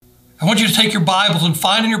I want you to take your Bibles and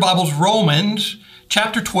find in your Bibles Romans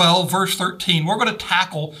chapter 12, verse 13. We're going to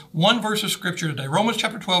tackle one verse of Scripture today, Romans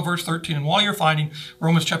chapter 12, verse 13. And while you're finding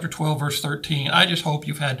Romans chapter 12, verse 13, I just hope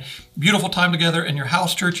you've had a beautiful time together in your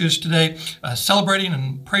house churches today, celebrating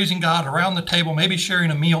and praising God around the table, maybe sharing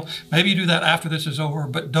a meal. Maybe you do that after this is over,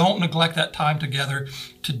 but don't neglect that time together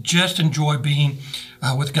to just enjoy being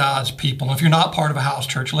with God's people. And if you're not part of a house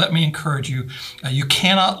church, let me encourage you. You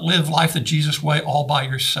cannot live life the Jesus way all by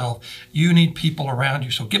yourself. You need people around you.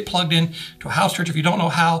 So get plugged in to a house church. If you don't know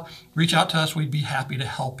how, reach out to us. We'd be happy to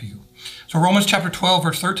help you. So Romans chapter 12,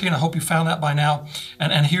 verse 13, I hope you found that by now.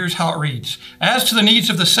 And here's how it reads. As to the needs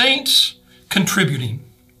of the saints, contributing.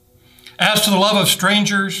 As to the love of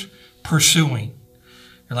strangers, pursuing.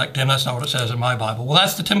 You're like, damn, that's not what it says in my Bible. Well,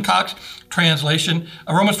 that's the Tim Cox translation.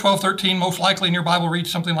 Romans 12, 13, most likely in your Bible reads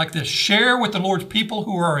something like this. Share with the Lord's people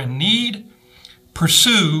who are in need.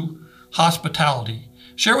 Pursue hospitality.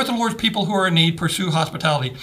 Share with the Lord's people who are in need. Pursue hospitality.